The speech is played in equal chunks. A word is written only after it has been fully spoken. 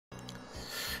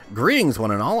Greetings,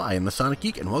 one and all. I am the Sonic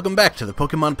Geek, and welcome back to the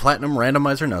Pokemon Platinum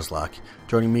Randomizer Nuzlocke.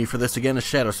 Joining me for this again is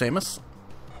Shadow Samus.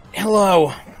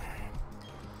 Hello.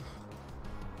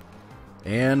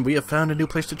 And we have found a new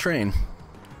place to train.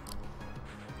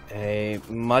 A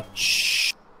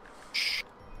much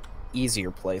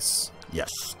easier place.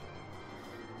 Yes.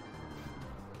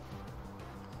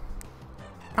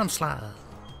 Bounsly.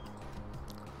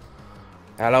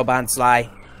 Hello, Bounsly.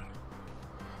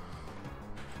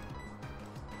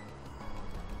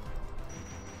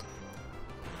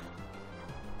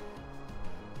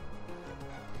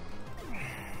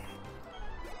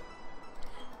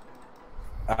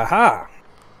 Aha!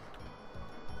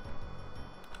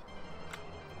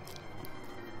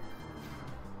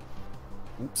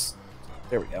 Oops.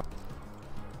 There we go.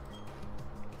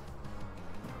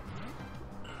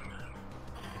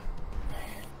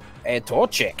 A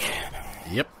Torchic.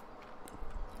 Yep.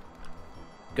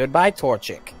 Goodbye,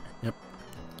 Torchic. Yep.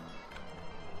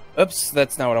 Oops,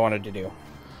 that's not what I wanted to do.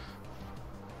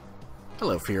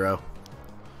 Hello, Firo.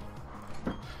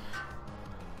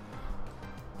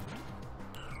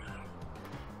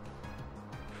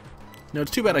 No,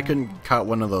 it's too bad I couldn't caught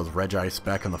one of those Regice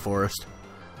back in the forest.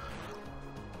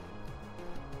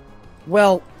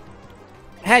 Well,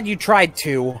 had you tried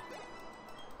to...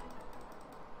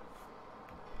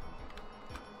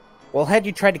 Well, had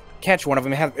you tried to catch one of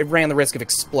them, it ran the risk of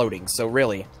exploding, so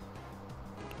really...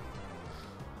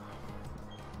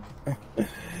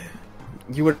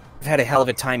 You would have had a hell of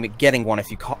a time at getting one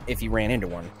if you ran into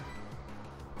one.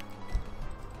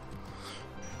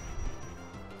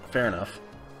 Fair enough.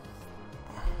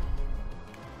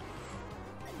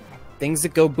 Things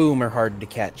that go boom are hard to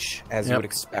catch, as you would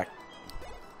expect.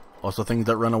 Also things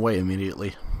that run away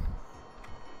immediately.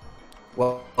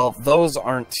 Well, those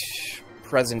aren't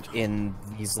present in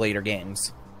these later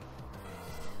games.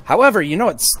 However, you know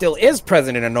what still is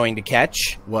present and annoying to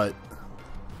catch? What?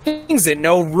 Things that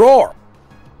know roar.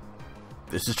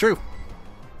 This is true.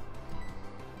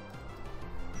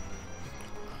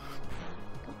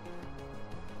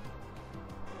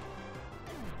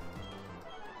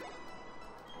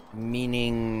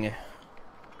 Meaning,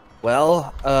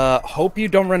 well, hope you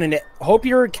don't run into. Hope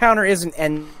your encounter isn't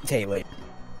Entei later.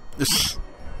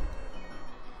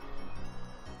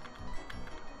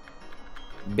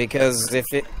 Because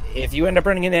if you end up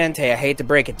running into Entei, I hate to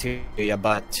break it to you,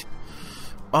 but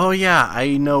oh yeah,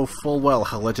 I know full well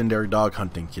how legendary dog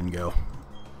hunting can go.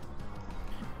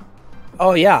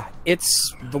 Oh yeah,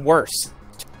 it's the worst.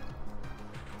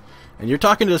 And you're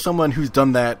talking to someone who's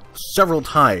done that several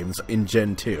times in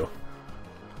Gen 2.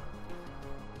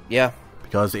 Yeah.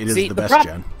 Because it is the best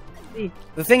gen.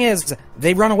 The thing is,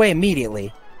 they run away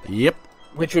immediately. Yep.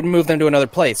 Which would move them to another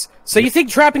place. So you think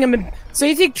trapping them so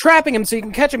you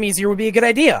can catch them easier would be a good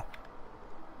idea.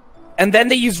 And then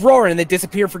they use Roar and they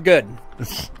disappear for good.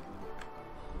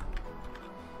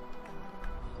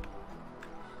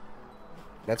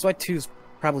 That's why 2's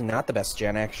probably not the best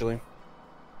gen, actually.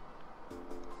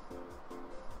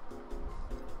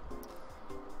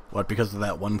 What, because of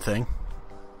that one thing?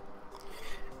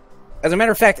 As a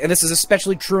matter of fact, and this is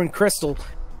especially true in Crystal,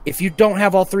 if you don't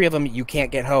have all three of them, you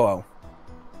can't get Ho-Oh.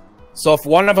 So if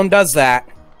one of them does that,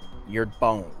 you're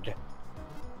boned.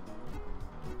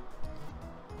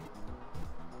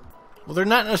 Well, they're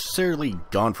not necessarily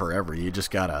gone forever. You just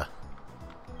gotta...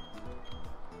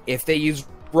 If they use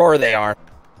Roar, they are.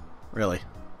 Really?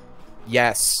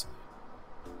 Yes.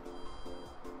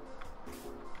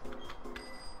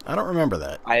 I don't remember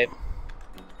that. I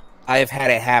have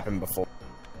had it happen before.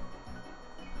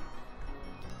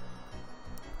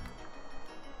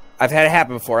 I've had it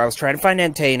happen before. I was trying to find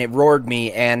Entei and it roared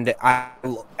me, and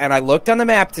I looked on the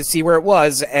map to see where it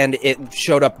was, and it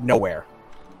showed up nowhere.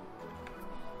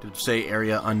 Did it say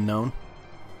area unknown?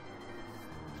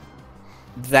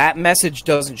 That message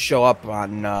doesn't show up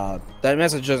on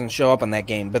that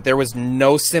game, but there was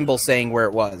no symbol saying where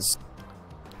it was.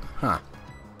 Huh.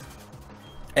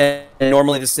 And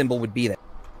normally the symbol would be there.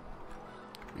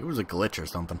 It was a glitch or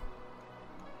something.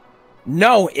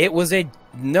 No, it was a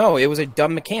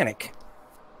dumb mechanic.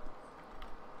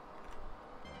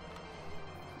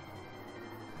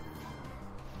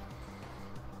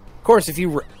 Of course, if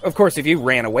you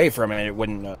ran away from it,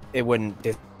 it wouldn't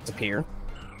disappear.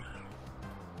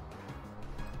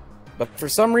 But for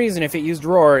some reason, if it used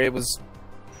Roar,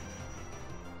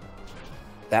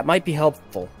 that might be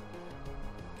helpful.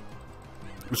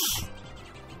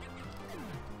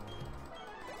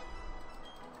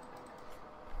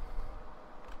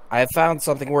 I have found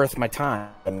something worth my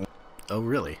time. Oh,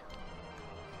 really?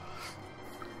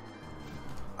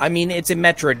 I mean, it's a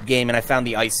Metroid game, and I found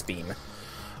the Ice Beam.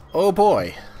 Oh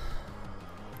boy.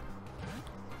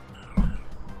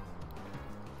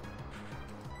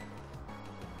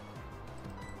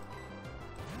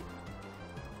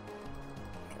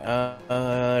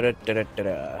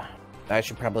 I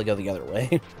should probably go the other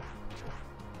way.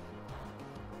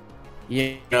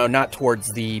 You know, not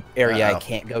towards the area I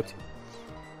can't go to.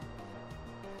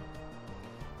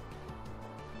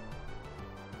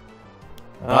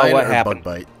 Oh, what happened?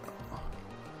 Bug bite.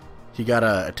 He got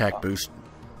a attack boost.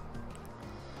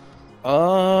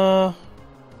 You're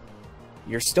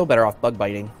still better off bug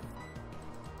biting.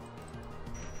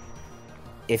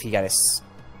 If you got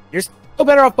you're still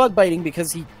better off bug biting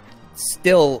because he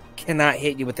still cannot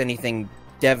hit you with anything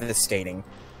devastating.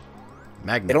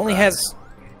 Magnet It only Fire.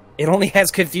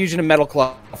 has confusion and metal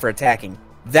claw for attacking.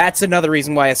 That's another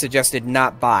reason why I suggested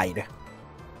not bide.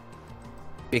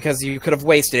 Because you could have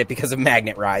wasted it because of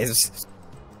magnet rise.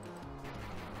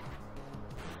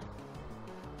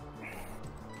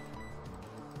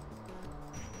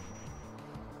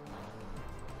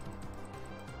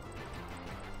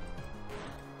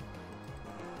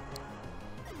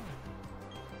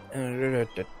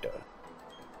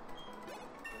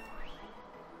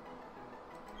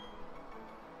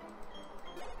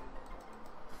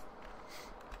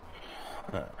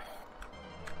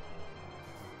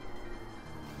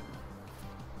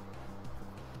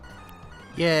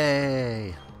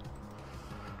 Yay!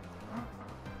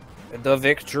 The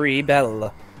victory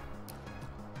bell.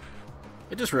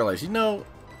 I just realized, you know,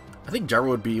 I think Gyro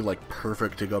would be, like,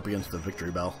 perfect to go up against the Victory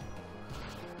Bell.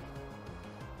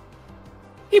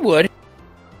 He would.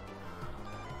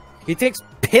 He takes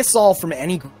piss all from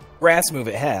any grass move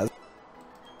it has.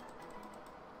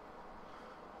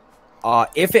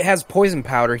 If it has poison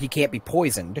powder, he can't be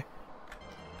poisoned.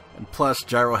 And plus,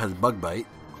 Gyro has Bug Bite.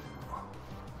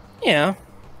 Yeah.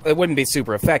 It wouldn't be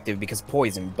super effective because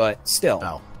poison, but still.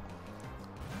 Oh.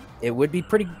 It would be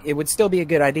pretty... It would still be a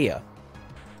good idea.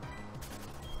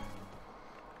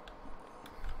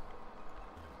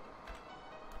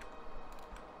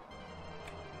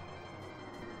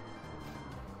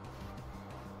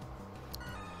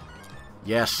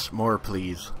 Yes, more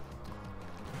please.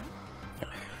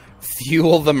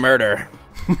 Fuel the murder.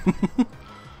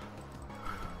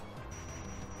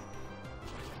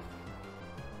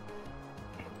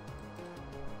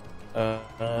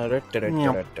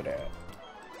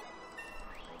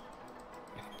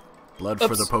 Blood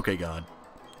for the Poke God.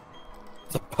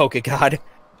 The Poke God.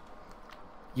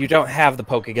 You don't have the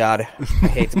Poke God. I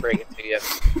hate to break it to you.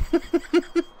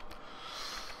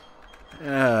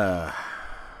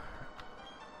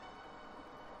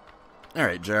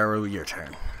 Alright, Gyro, your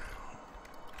turn.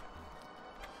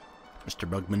 Mr.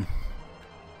 Bugman.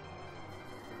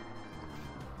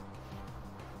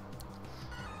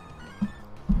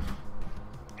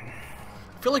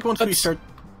 I feel like once we start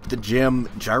the gym,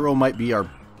 Gyro might be our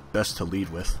best to lead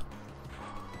with.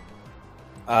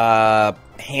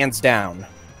 Hands down.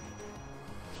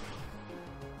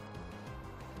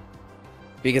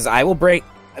 Because I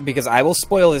will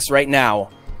spoil this right now.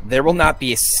 There will not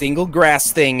be a single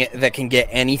grass thing that can get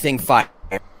anything fire,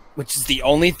 which is the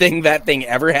only thing that thing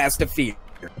ever has to fear.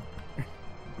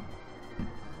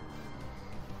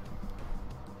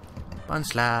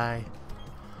 Bonsly.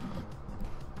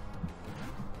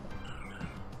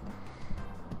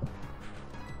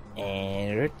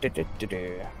 And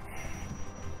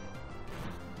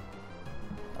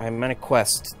I'm on a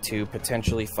quest to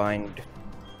potentially find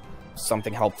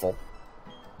something helpful.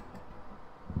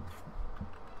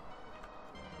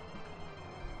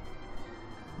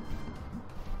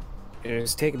 It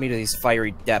is taking me to these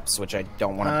fiery depths, which I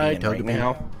don't want to be in right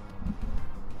now.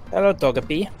 Hello,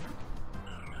 Togepi.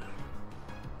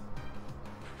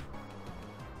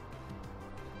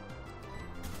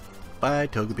 Bye,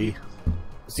 Togepi.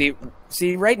 See,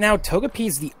 right now, Togepi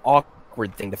is the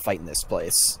awkward thing to fight in this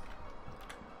place.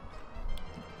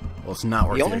 Well, it's not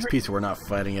worth the XP, so we're not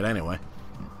fighting it anyway.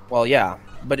 Well, yeah,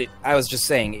 but I was just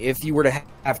saying, if you were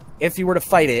to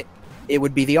fight it, it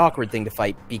would be the awkward thing to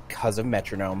fight because of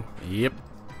Metronome. Yep.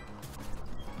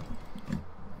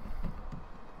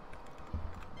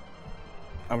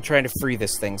 I'm trying to free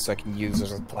this thing so I can use it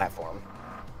as a platform.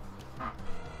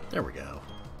 There we go.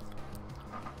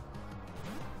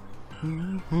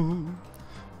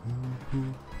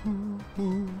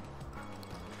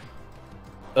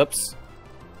 Oops.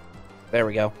 There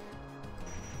we go.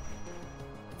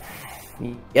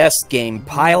 Yes, game.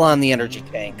 Pile on the energy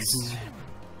tanks.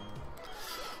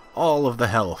 All of the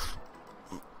health.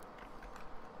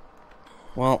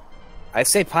 Well, I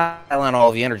say pile on all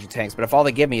of the energy tanks, but if all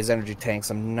they give me is energy tanks,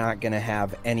 I'm not going to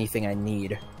have anything I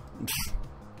need.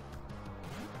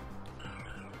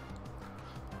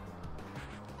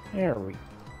 There we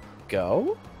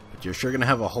go. But you're sure going to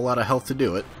have a whole lot of health to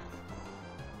do it.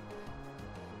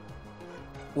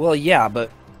 Well, yeah, but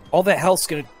All that health's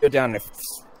gonna go down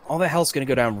all that health's gonna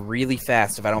go down really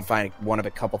fast if I don't find one of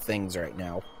a couple things right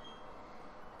now.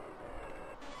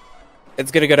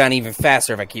 It's gonna go down even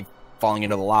faster if I keep falling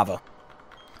into the lava.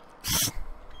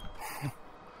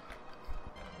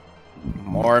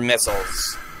 More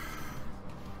missiles.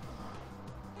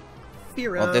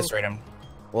 Hero. Well, at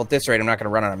this rate, I'm not gonna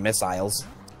run out of missiles.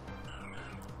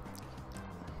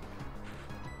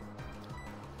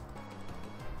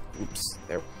 Oops,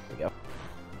 there we go.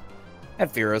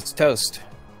 That Firo's toast.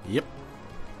 Yep.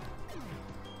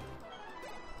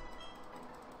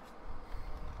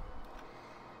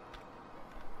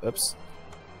 Oops.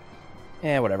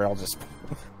 Yeah, whatever, I'll just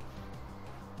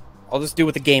do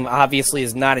what the game obviously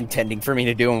is not intending for me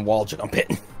to do and wall jump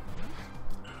it.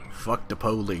 Fuck the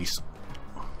police.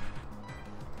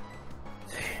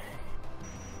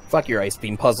 Fuck your ice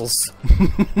beam puzzles.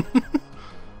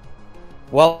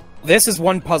 Well, this is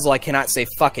one puzzle I cannot say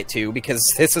fuck it to, because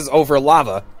this is over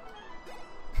lava.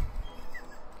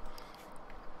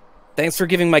 Thanks for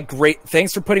putting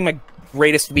my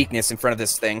greatest weakness in front of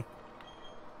this thing.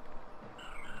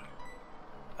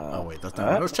 Oh wait, that's not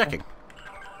what I was checking.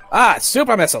 Ah,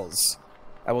 super missiles!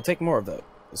 I will take more of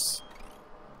those.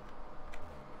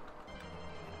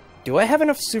 Do I have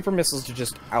enough super missiles to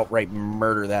just outright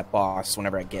murder that boss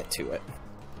whenever I get to it?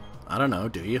 I don't know,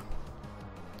 do you?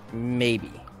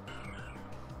 Maybe.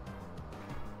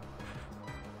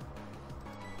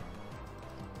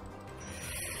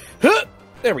 Huh!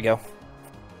 There we go.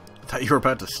 I thought you were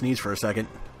about to sneeze for a second.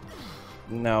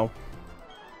 No.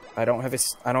 I don't have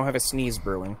a sneeze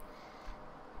brewing.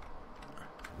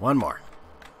 One more.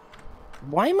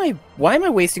 Why am I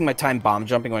wasting my time bomb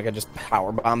jumping when I could just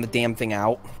power bomb the damn thing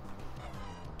out?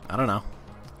 I don't know.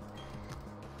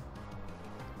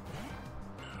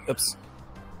 Oops.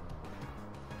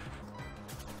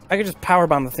 I could just power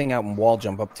bomb the thing out and wall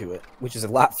jump up to it, which is a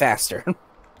lot faster.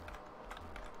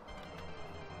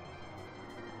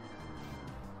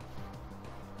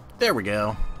 There we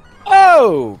go.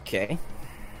 Okay.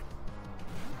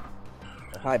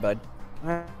 Hi, bud.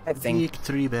 I think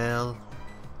Victory bell.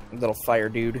 little fire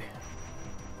dude.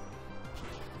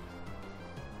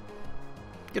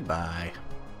 Goodbye.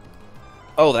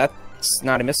 Oh, that's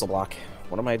not a missile block.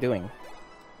 What am I doing?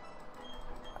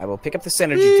 I will pick up this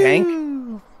energy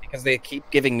tank, because they keep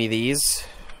giving me these.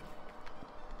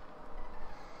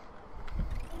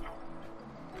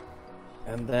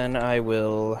 And then I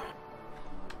will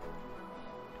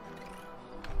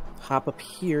hop up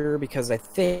here, because I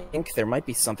think there might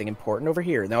be something important over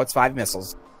here. No, it's 5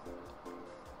 missiles.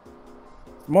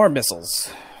 More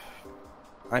missiles.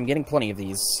 I'm getting plenty of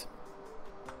these.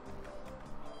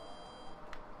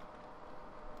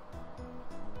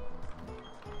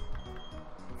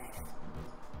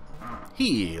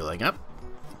 Healing up.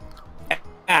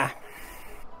 Ah.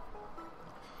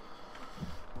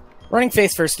 Running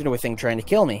face first into a thing trying to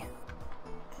kill me.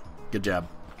 Good job.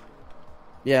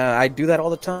 Yeah, I do that all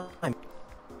the time.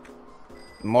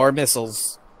 More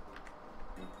missiles.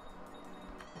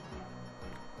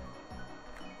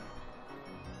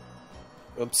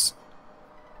 Oops.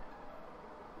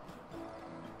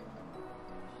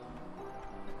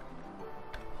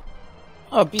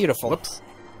 Oh, beautiful. Whoops.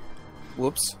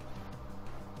 Whoops.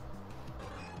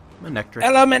 Manectric.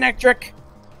 Hello, Manectric!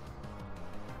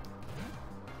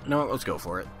 No, let's go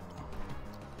for it.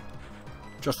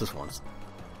 Just this once.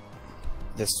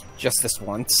 Just this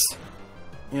once.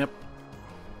 Yep.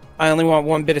 I only want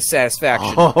one bit of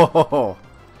satisfaction. Oh,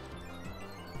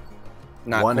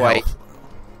 Not one quite. health.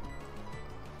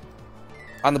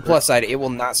 On the plus side, it will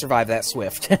not survive that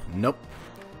swift. Nope.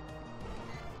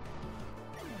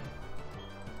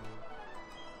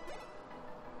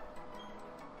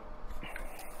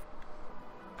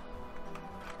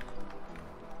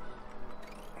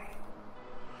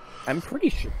 I'm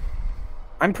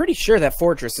pretty sure that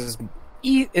fortress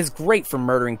is great for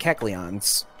murdering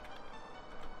Kecleons.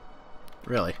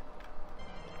 Really?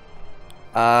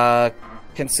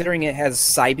 Considering it has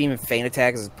Psybeam and Feint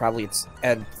attacks, probably it's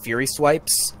and Fury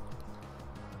swipes.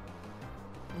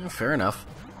 Yeah, fair enough.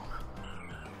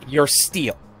 You're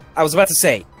steel. I was about to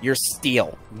say, you're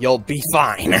steel. You'll be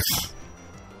fine.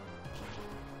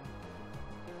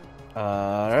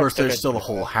 Of course, there's still the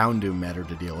whole Houndoom matter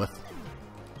to deal with.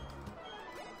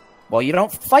 Well, you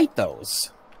don't fight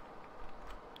those.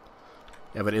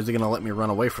 Yeah, but is it going to let me run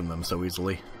away from them so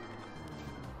easily?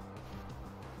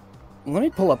 Let me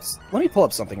pull up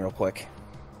something real quick.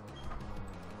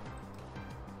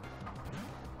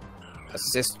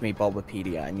 Assist me,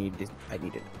 Bulbapedia. I need it.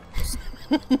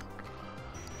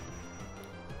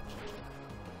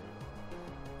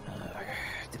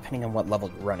 Depending on what level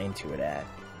you run into it at.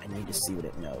 I need to see what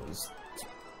it knows.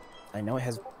 I know it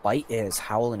has Bite, it has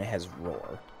Howl, and it has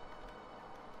Roar.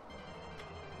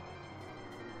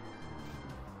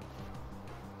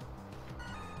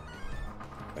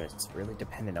 But it's really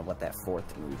dependent on what that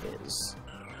fourth move is.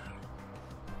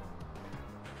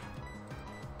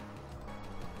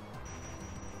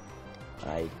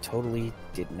 I totally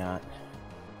did not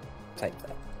type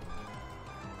that.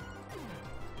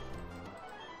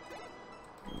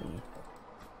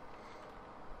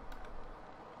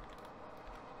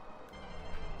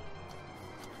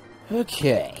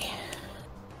 Okay.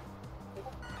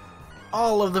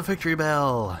 All of the Victory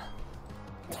Bell.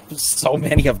 So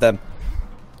many of them.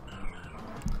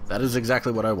 That is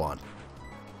exactly what I want.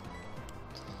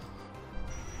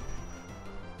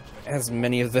 As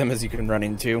many of them as you can run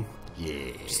into.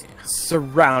 Yeah.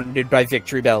 Surrounded by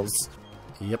Victory Bells.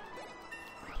 Yep.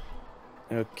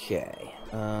 Okay.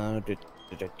 We'll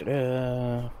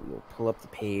pull up the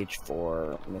page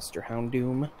for Mr.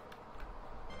 Houndoom.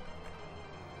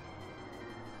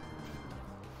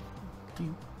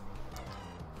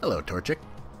 Hello, Torchic.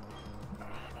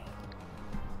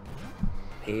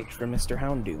 Page for Mr.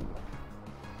 Houndoom.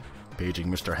 Paging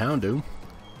Mr. Houndoom.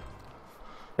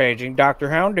 Paging Dr.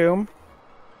 Houndoom.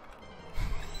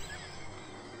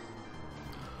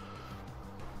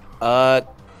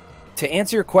 To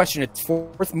answer your question, its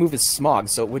fourth move is Smog,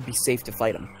 so it would be safe to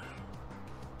fight him.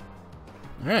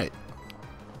 Alright.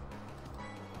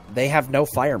 They have no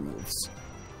fire moves.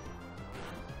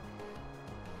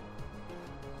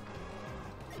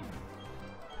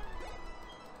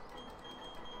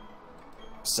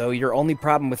 So your only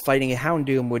problem with fighting a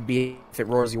Houndoom would be if it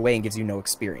roars you away and gives you no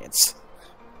experience.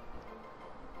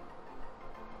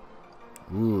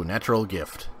 Ooh, natural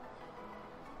gift.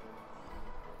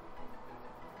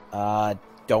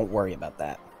 Don't worry about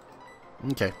that.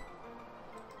 Okay.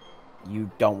 You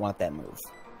don't want that move.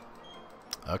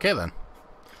 Okay, then.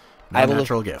 No I will-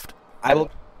 natural gift.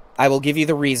 I will give you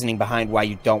the reasoning behind why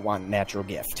you don't want natural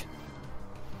gift.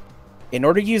 In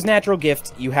order to use natural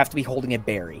gift, you have to be holding a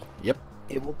berry. Yep.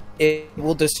 It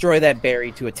will destroy that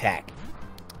berry to attack.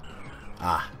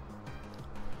 Ah.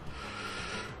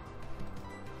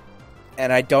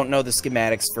 And I don't know the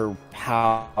schematics for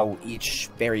how each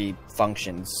berry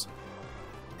functions.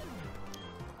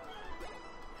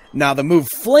 Now, the move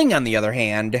Fling, on the other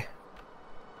hand,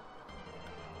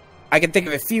 I can think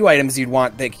of a few items you'd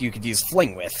want that you could use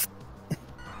Fling with.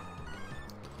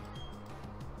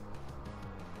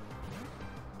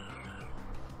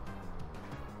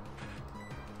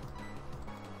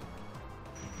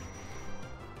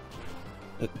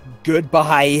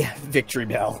 Goodbye, Victory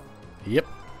Bell. Yep.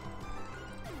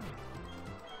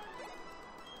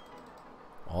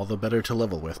 All the better to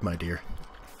level with, my dear.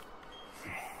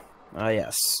 Ah,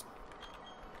 yes.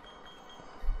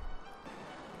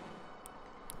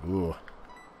 Ooh.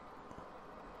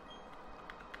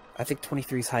 I think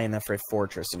 23 is high enough for a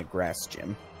fortress and a grass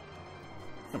gym.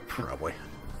 Probably.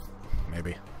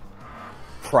 Maybe.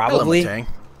 Probably. Hello, Matang.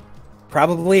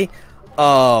 Probably.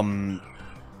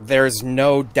 There's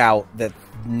no doubt that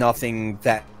nothing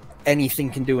that anything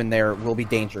can do in there will be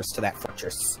dangerous to that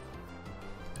fortress.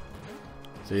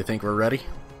 So you think we're ready?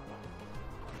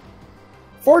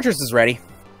 Fortress is ready.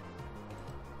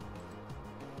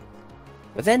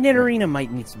 But that Nidorina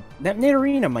might need some... That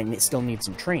Nidorina might still need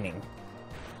some training.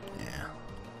 Yeah.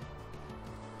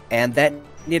 And that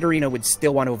Nidorina would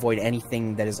still want to avoid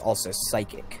anything that is also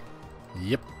psychic.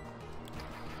 Yep.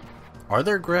 Are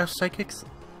there grass psychics?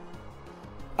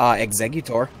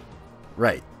 Executor.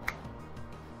 Right.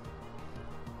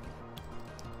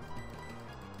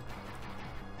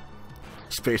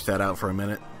 Space that out for a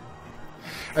minute.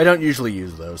 I don't usually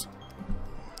use those.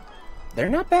 They're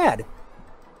not bad.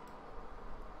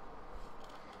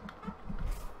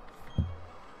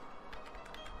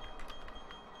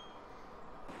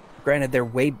 Granted, they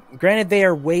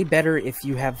are way better if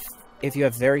you have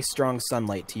very strong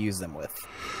sunlight to use them with.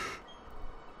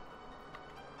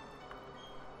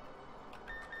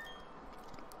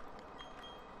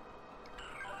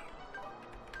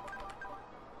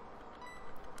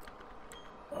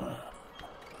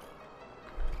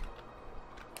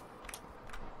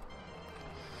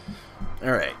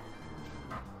 Alright.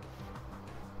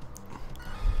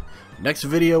 Next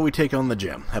video, we take on the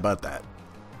gym. How about that?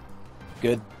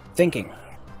 Good thinking. I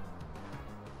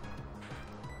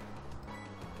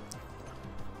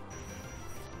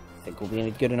think we'll be in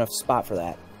a good enough spot for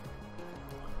that.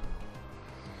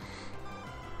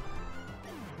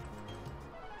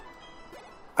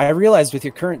 I realized with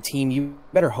your current team, you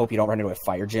better hope you don't run into a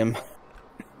fire gym.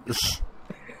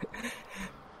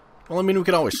 Well, I mean, we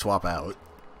could always swap out.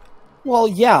 Well,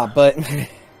 yeah, but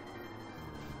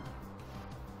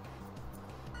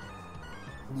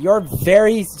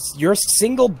your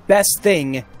single best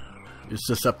thing Is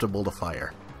susceptible to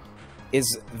fire.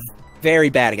 is very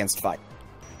bad against fire.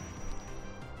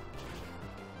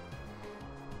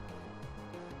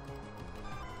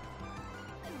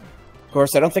 Of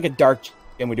course, I don't think a dark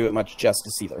gem would do it much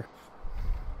justice either.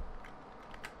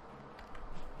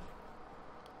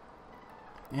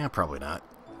 Yeah, probably not.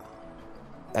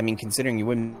 I mean, considering you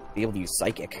wouldn't be able to use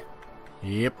Psychic.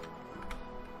 Yep.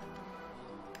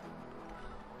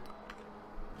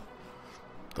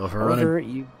 So if we're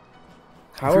running...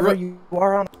 However, you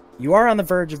are on the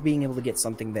verge of being able to get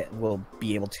something that will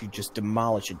be able to just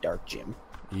demolish a dark gym.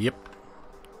 Yep.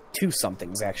 Two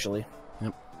somethings, actually.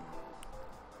 Yep.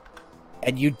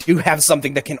 And you do have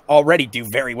something that can already do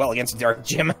very well against a dark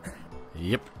gym.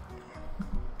 Yep.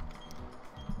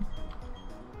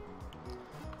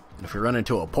 If we run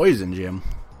into a poison gym...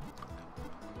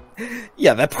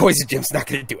 Yeah, that poison gym's not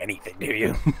going to do anything, do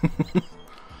you?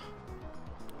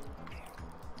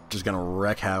 Just gonna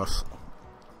wreck house.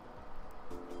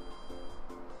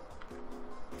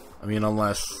 I mean,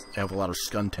 unless they have a lot of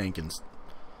Skuntank and...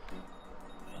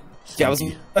 Yeah, I was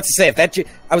about to say if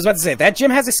that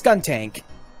gym has a Skuntank,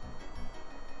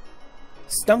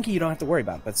 Stunky you don't have to worry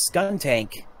about, but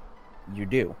Skuntank, you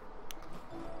do.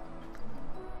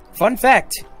 Fun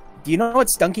fact: do you know what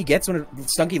Stunky gets when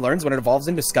Stunky learns when it evolves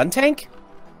into Skuntank?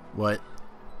 What?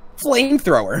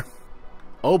 Flamethrower.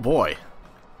 Oh boy.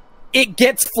 It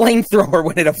gets Flamethrower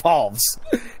when it evolves.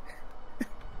 So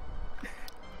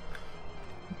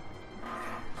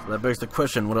that begs the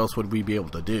question: what else would we be able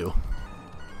to do?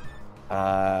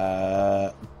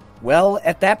 Well,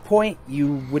 at that point,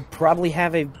 you would probably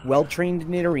have a well-trained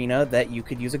Nidorina that you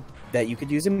could use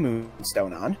a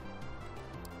Moonstone on.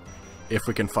 If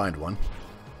we can find one.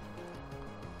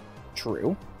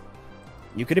 True.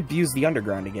 You could abuse the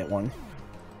underground to get one.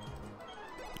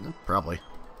 Probably.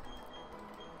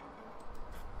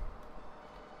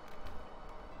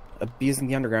 Abusing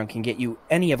the underground can get you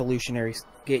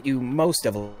most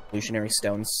evolutionary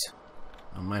stones.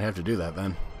 I might have to do that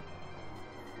then.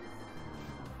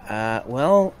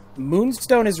 Well,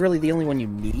 Moonstone is really the only one you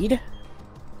need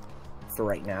for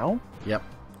right now. Yep.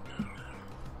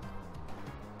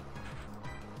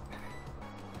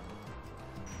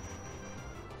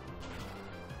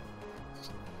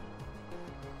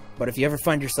 But if you ever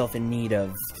find yourself in need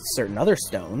of certain other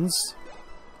stones,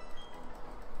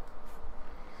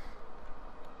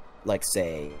 like,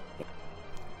 say,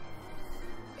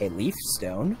 a leaf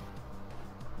stone,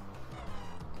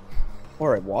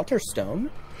 or a water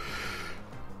stone.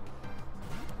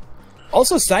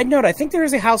 Also, side note, I think there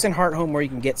is a house in Hearthome where you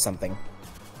can get something.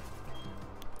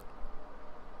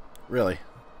 Really?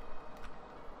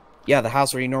 Yeah, the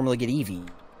house where you normally get Eevee.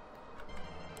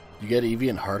 You get Eevee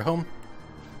in Hearthome?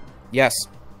 Yes.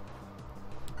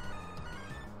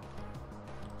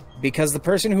 Because the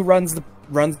person who runs the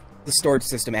storage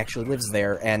system actually lives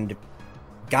there and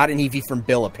got an Eevee from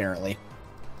Bill, apparently.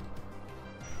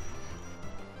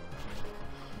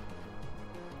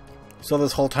 So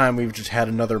this whole time we've just had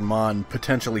another Mon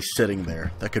potentially sitting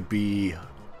there that could be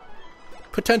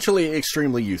potentially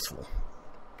extremely useful.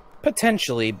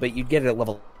 Potentially, but you'd get it at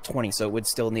level 20, so it would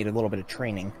still need a little bit of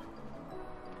training.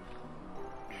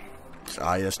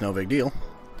 That's no big deal.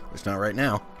 It's not right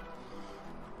now.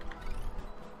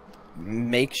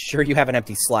 Make sure you have an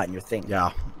empty slot in your thing.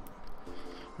 Yeah.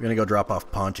 We're gonna go drop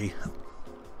off Paunchy.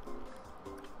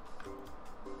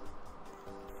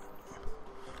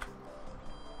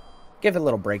 Give a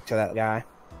little break to that guy.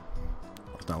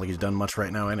 It's not like he's done much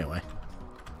right now anyway.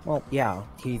 Well, yeah,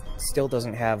 he still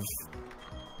doesn't have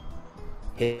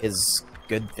his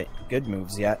good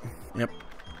moves yet. Yep.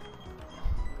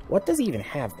 What does he even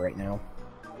have right now?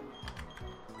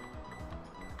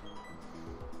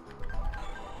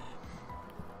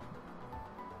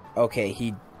 Okay,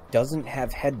 he doesn't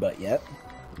have Headbutt yet.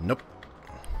 Nope.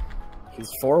 He's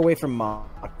 4 away from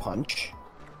Mach Punch.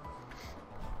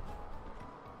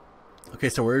 Okay,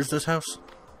 so where is this house?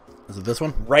 Is it this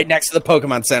one? Right next to the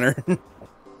Pokemon Center.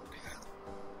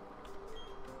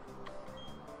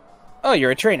 Oh,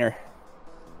 you're a trainer.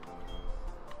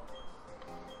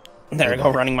 There I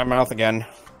go, running my mouth again.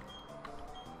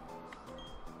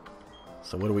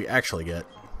 So what do we actually get?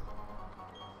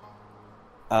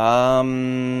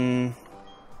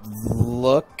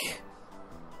 Look.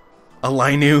 A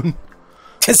Linoon?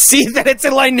 To see that it's a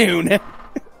Linoon!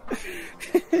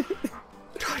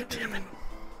 God damn it.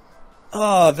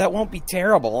 Oh, that won't be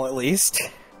terrible, at least.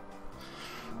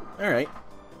 Alright.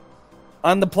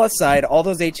 On the plus side, all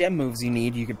those HM moves you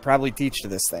need, you could probably teach to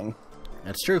this thing.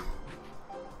 That's true.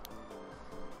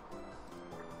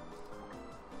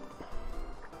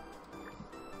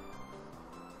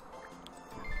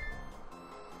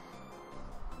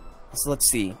 So let's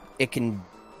see. It can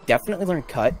definitely learn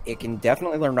Cut. It can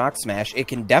definitely learn Rock Smash. It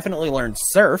can definitely learn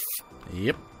Surf.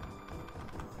 Yep.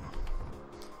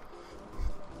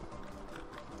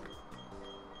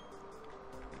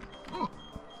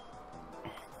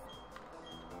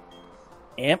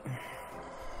 Yep.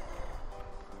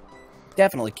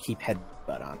 Definitely keep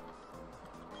Headbutt on.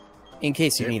 In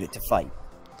case you need it to fight.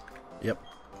 Yep.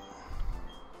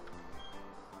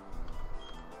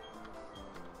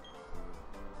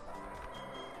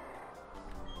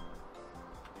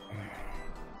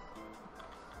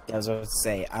 I was about to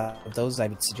say, out of those, I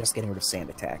would suggest getting rid of Sand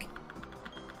Attack.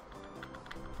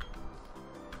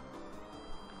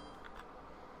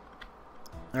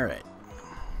 Alright.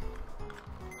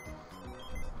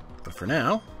 But for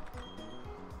now...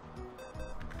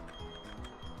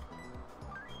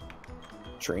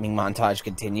 Training montage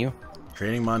continue.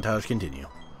 Training montage continue.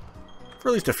 For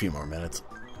at least a few more minutes.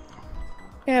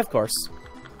 Yeah, of course.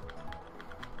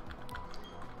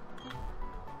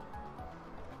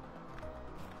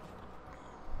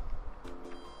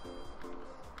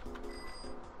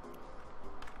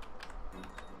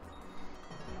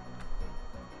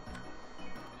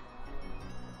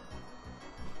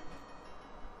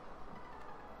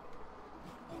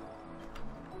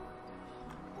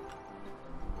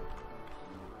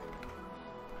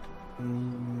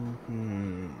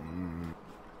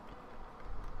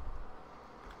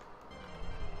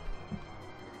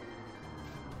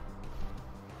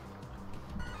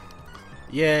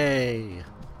 Yay!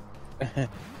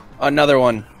 Another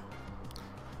one.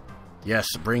 Yes,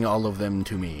 bring all of them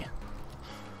to me.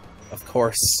 Of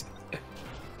course.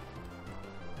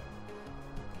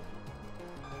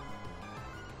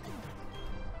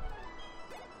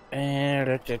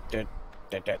 There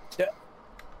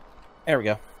we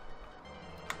go.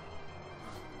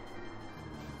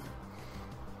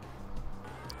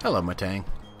 Hello, Matang.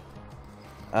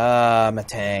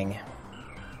 Matang.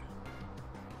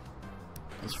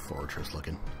 How's Fortress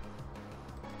looking?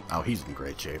 Oh, he's in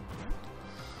great shape.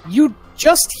 You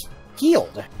just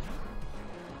healed.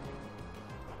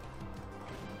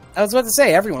 I was about to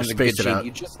say, everyone's in good Space it shape. out.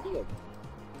 You just healed.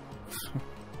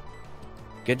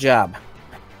 Good job.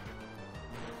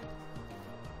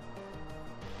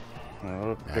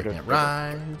 Magnet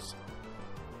Rise.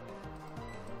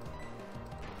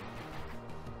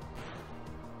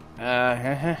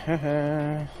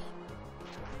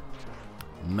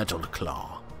 Metal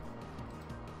Claw.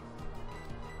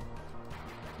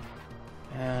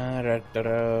 And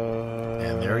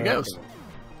there he goes.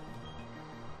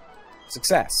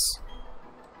 Success.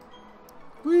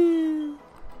 Whee!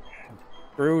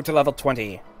 Grew to level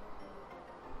 20.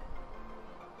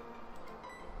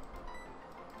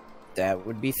 That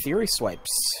would be Theory Swipes.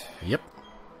 Yep.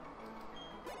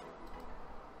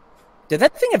 Did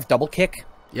that thing have double kick?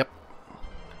 Yep.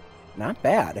 Not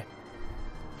bad.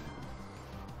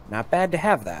 Not bad to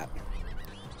have that.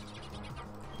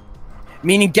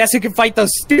 Meaning, guess who can fight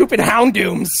those stupid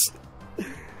Houndooms?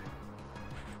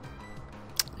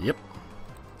 Yep.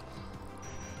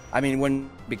 I mean, it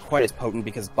wouldn't be quite as potent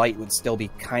because Bite would still be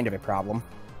kind of a problem.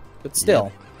 But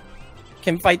still,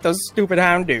 can fight those stupid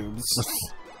Houndooms.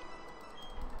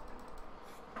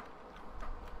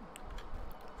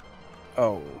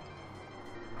 Oh.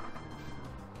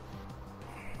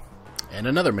 And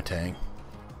another Matang.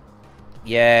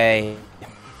 Yay.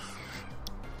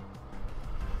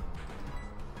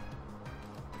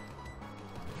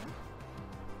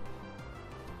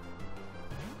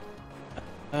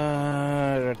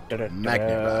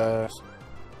 Magnet Rise.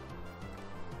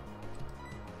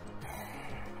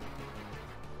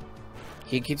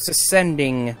 He keeps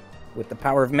ascending with the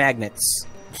power of magnets.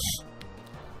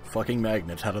 Fucking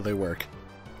magnets, how do they work?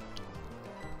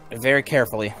 Very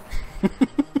carefully.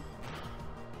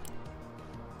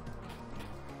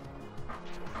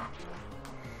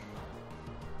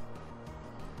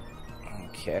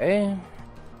 Okay.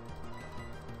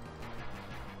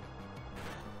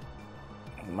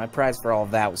 My prize for all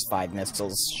of that was 5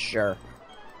 missiles, sure.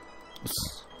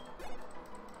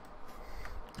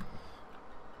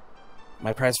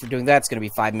 My prize for doing that's going to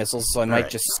be 5 missiles, so I might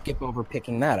just skip over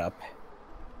picking that up.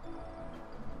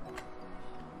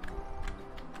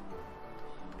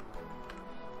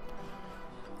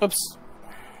 Oops.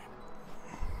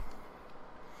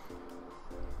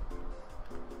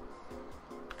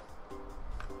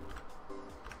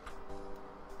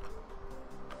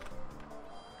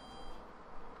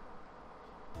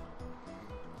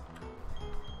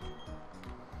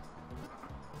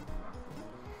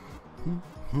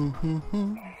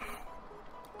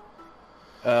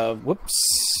 Whoops.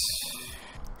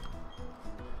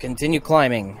 Continue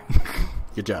climbing.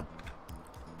 Good job.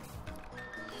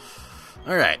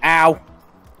 Alright. Ow!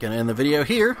 Gonna end the video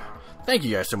here. Thank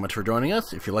you guys so much for joining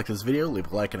us. If you like this video,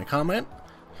 leave a like and a comment.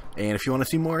 And if you want to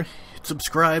see more, hit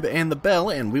subscribe and the bell,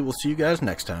 and we will see you guys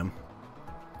next time.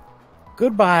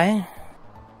 Goodbye.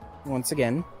 Once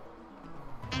again.